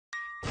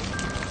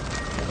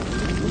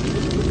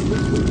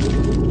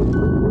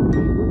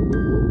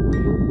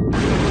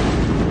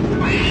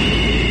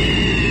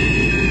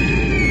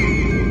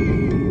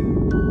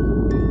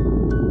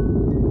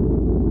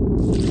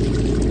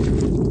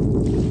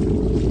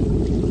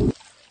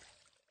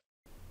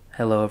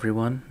Hello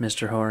everyone,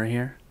 Mr. Horror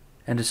here,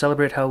 and to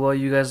celebrate how well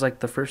you guys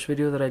liked the first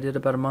video that I did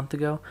about a month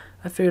ago,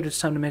 I figured it's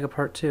time to make a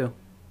part 2.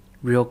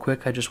 Real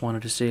quick, I just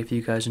wanted to say if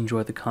you guys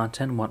enjoy the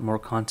content, want more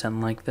content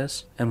like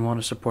this, and want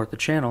to support the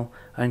channel,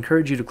 I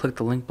encourage you to click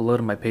the link below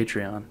to my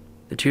Patreon.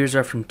 The tiers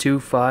are from $2,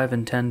 $5,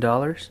 and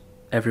 $10.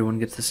 Everyone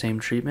gets the same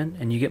treatment,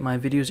 and you get my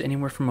videos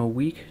anywhere from a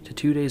week to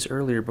 2 days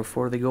earlier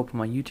before they go up on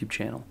my YouTube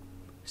channel.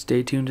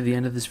 Stay tuned to the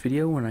end of this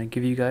video when I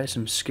give you guys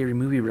some scary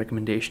movie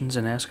recommendations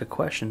and ask a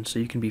question so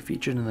you can be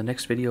featured in the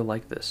next video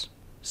like this.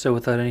 So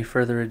without any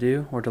further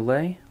ado or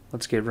delay,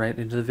 let's get right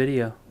into the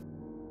video.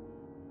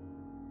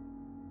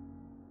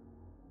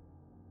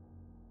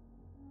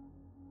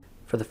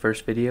 For the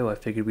first video, I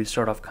figured we'd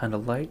start off kinda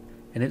light,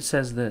 and it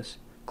says this: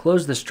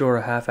 closed this drawer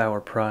a half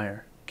hour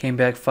prior. Came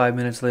back 5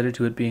 minutes later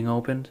to it being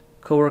opened.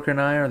 Coworker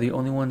and I are the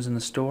only ones in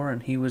the store,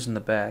 and he was in the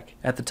back.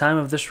 At the time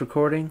of this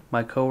recording,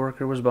 my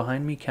coworker was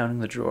behind me counting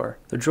the drawer.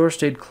 The drawer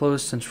stayed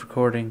closed since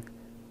recording,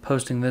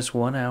 posting this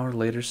 1 hour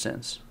later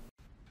since.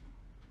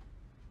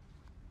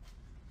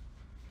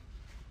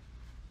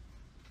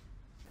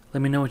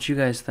 Let me know what you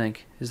guys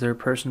think. Is there a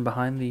person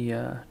behind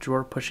the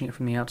drawer pushing it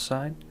from the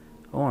outside?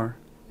 Or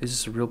is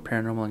this a real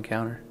paranormal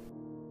encounter?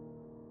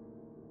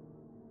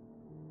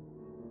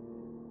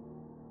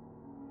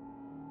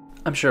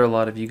 I'm sure a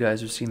lot of you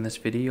guys have seen this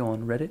video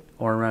on Reddit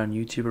or around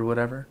YouTube or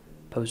whatever,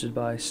 posted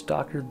by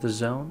Stalker the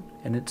Zone,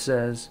 and it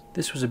says,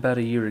 "This was about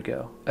a year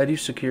ago. I do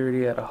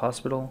security at a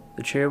hospital.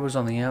 The chair was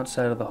on the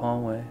outside of the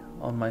hallway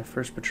on my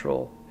first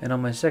patrol, and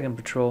on my second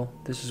patrol,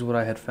 this is what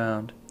I had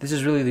found. This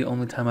is really the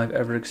only time I've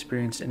ever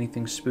experienced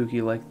anything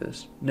spooky like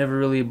this. Never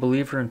really a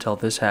believer until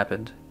this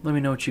happened. Let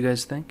me know what you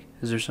guys think.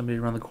 Is there somebody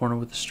around the corner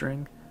with a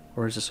string,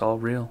 or is this all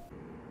real?"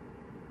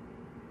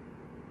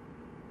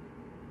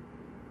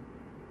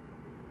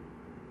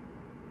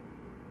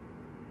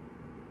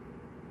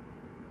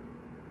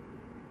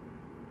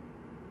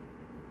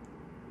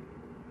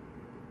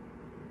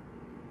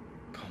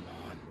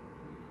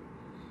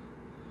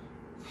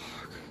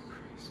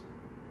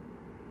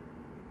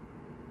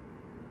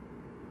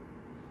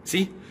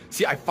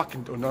 See, I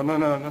fucking don't. No.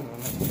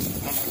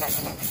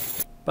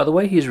 By the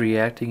way he's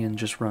reacting and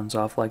just runs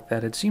off like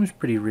that, it seems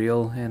pretty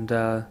real, and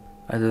either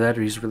that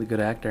or he's a really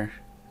good actor.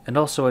 And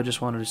also, I just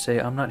wanted to say,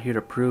 I'm not here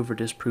to prove or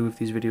disprove if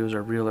these videos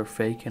are real or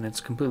fake, and it's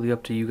completely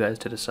up to you guys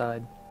to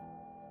decide.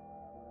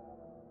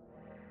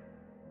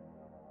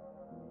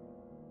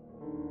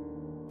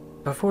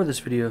 Before this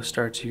video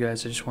starts, you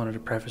guys, I just wanted to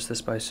preface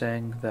this by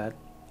saying that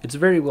it's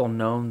very well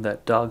known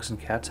that dogs and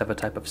cats have a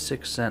type of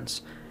sixth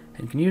sense,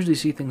 and can usually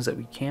see things that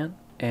we can't.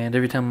 And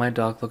every time my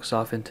dog looks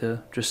off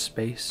into just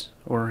space,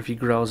 or if he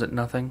growls at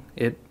nothing,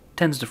 it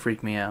tends to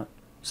freak me out.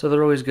 So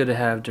they're always good to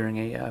have during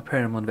a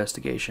paranormal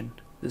investigation.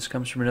 This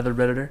comes from another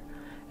Redditor,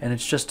 and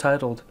it's just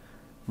titled,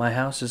 "My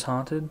House is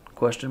Haunted?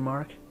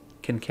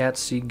 Can cats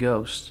see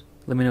ghosts?"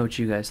 Let me know what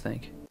you guys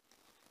think.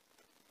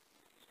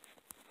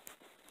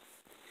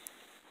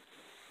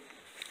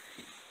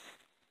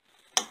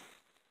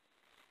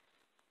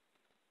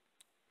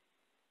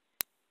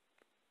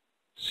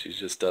 She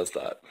just does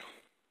that.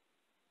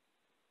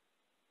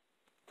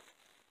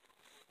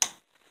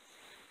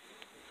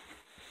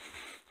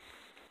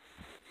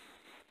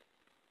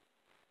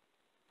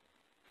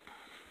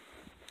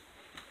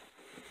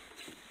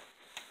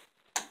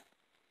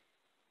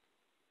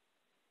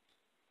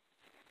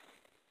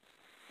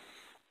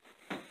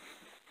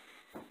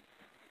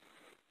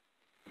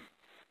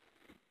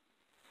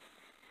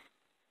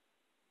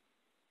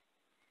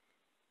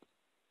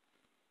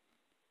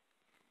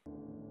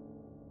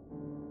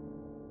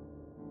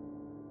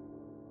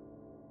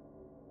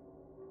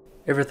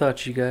 Ever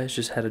thought you guys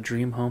just had a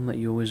dream home that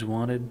you always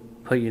wanted,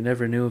 but you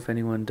never knew if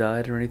anyone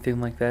died or anything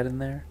like that in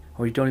there?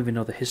 Or you don't even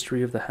know the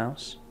history of the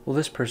house? Well,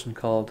 this person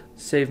called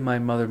Save My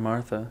Mother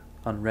Martha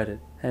on Reddit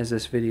has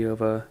this video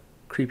of a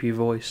creepy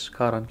voice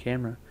caught on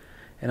camera,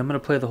 and I'm going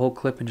to play the whole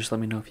clip and just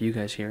let me know if you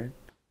guys hear it.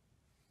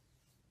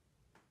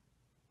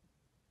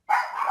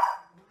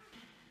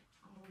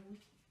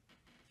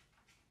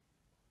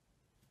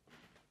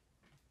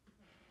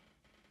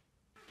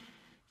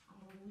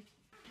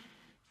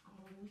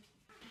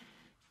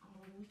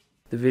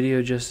 The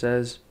video just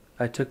says,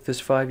 "I took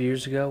this 5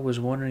 years ago, was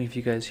wondering if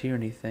you guys hear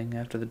anything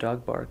after the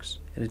dog barks."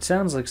 And it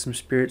sounds like some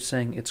spirit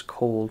saying it's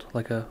cold,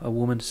 like a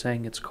woman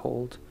saying it's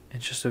cold.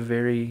 It's just a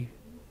very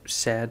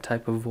sad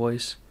type of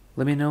voice.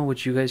 Let me know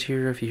what you guys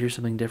hear, if you hear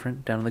something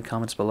different, down in the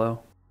comments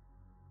below.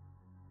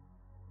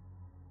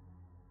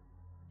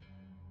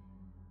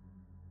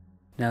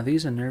 Now,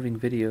 these unnerving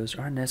videos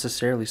aren't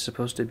necessarily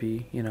supposed to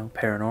be,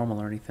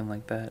 paranormal or anything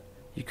like that.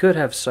 You could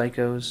have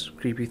psychos,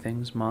 creepy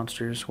things,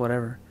 monsters,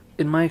 whatever.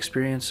 In my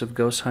experience of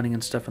ghost hunting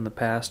and stuff in the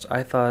past,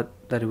 I thought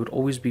that it would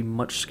always be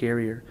much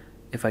scarier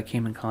if I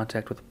came in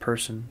contact with a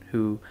person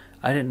who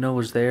I didn't know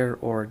was there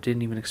or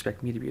didn't even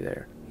expect me to be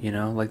there. You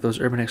know, like those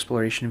urban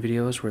exploration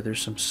videos where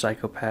there's some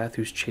psychopath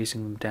who's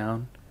chasing them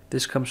down.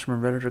 This comes from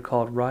a Redditor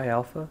called Rye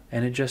Alpha,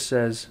 and it just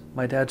says,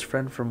 "My dad's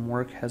friend from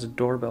work has a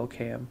doorbell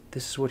cam.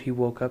 This is what he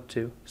woke up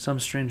to. Some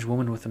strange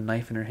woman with a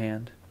knife in her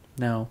hand."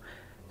 Now,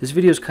 this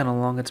video is kind of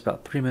long. It's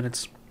about 3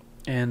 minutes,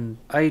 and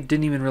I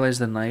didn't even realize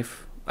the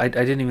knife. I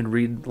didn't even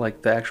read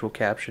like the actual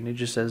caption. It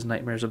just says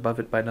 "Nightmares" above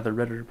it by another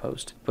Redditor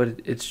post.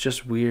 But it's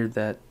just weird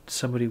that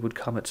somebody would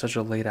come at such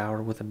a late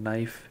hour with a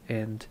knife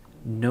and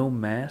no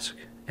mask,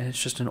 and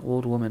it's just an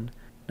old woman.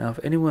 Now, if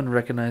anyone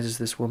recognizes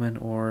this woman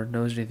or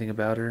knows anything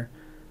about her,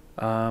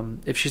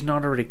 if she's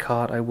not already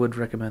caught, I would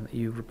recommend that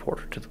you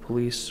report her to the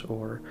police,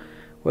 or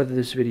whether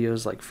this video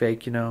is like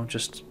fake, you know,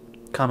 just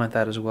comment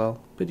that as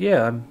well. But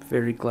yeah, I'm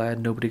very glad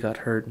nobody got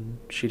hurt and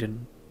she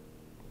didn't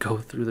go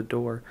through the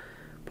door.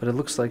 But it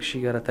looks like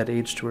she got at that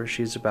age to where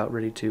she's about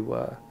ready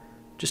to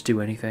just do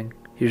anything.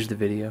 Here's the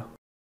video.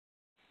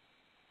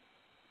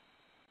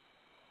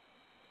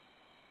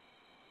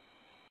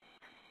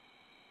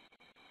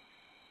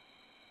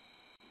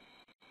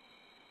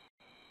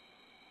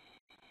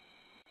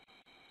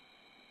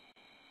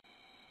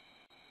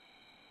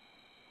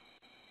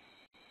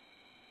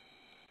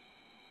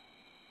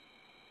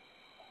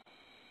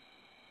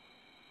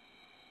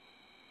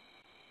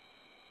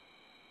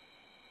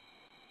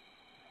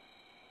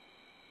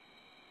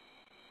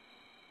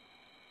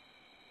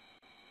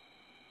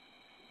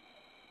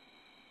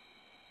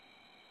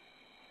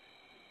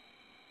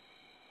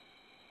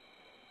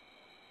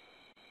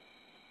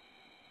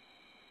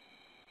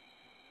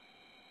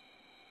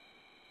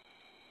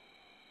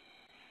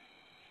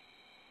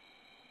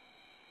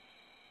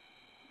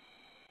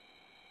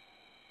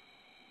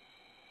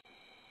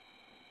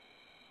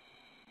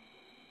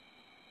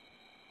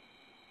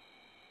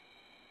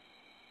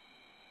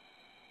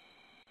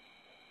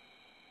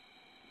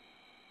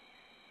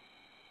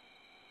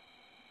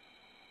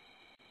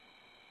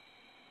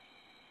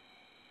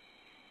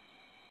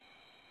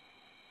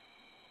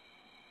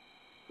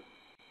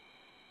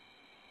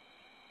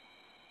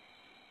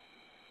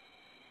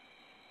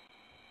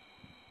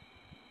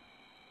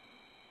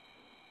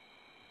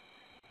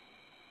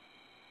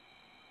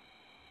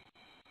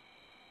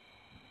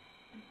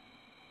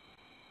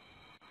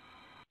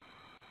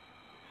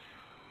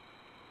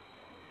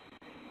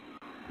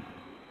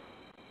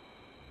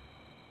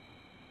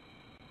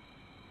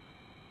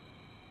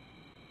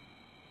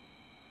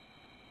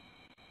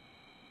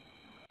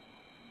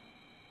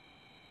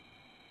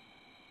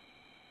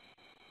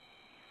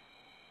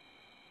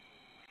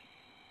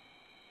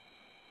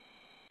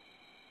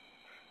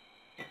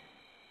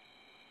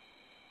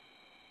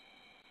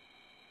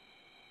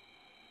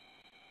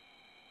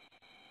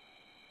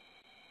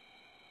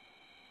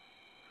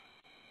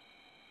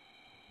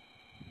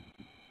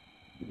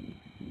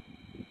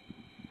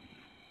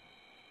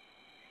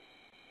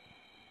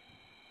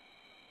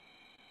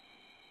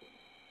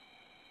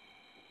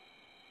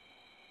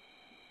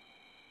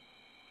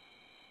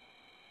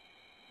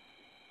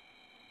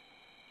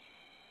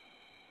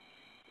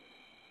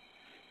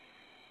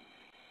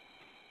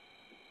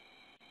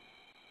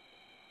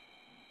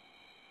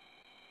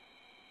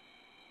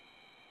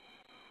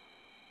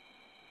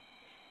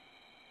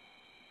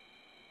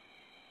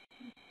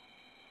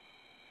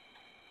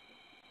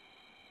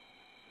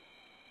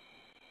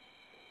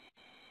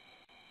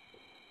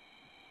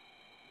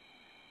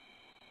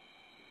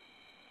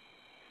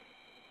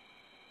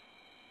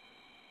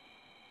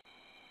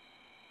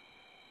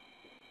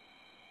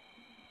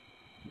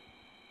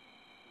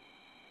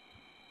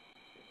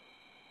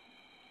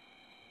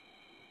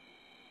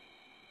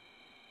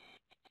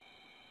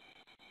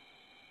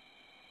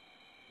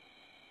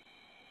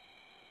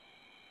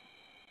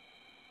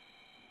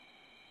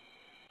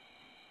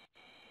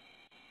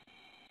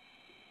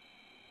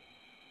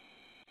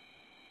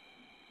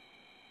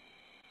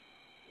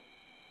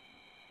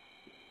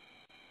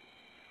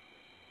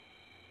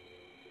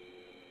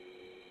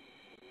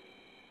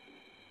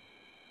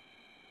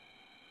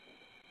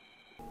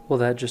 Well,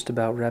 that just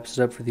about wraps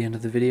it up for the end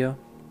of the video.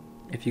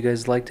 If you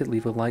guys liked it,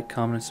 leave a like,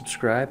 comment, and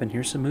subscribe, and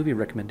here's some movie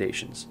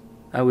recommendations.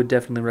 I would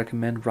definitely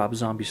recommend Rob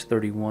Zombie's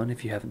 31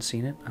 if you haven't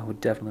seen it. I would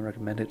definitely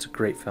recommend it. It's a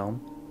great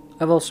film.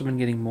 I've also been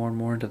getting more and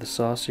more into the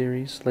Saw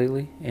series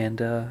lately,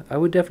 and I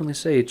would definitely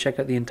say check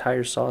out the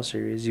entire Saw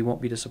series. You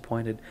won't be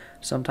disappointed.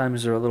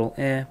 Sometimes they're a little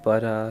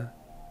but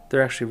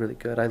they're actually really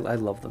good. I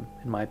love them,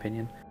 in my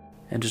opinion.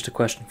 And just a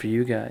question for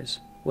you guys.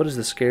 What is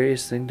the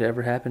scariest thing to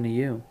ever happen to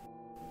you?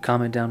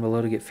 Comment down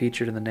below to get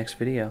featured in the next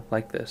video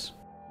like this.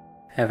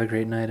 Have a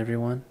great night,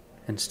 everyone,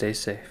 and stay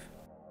safe.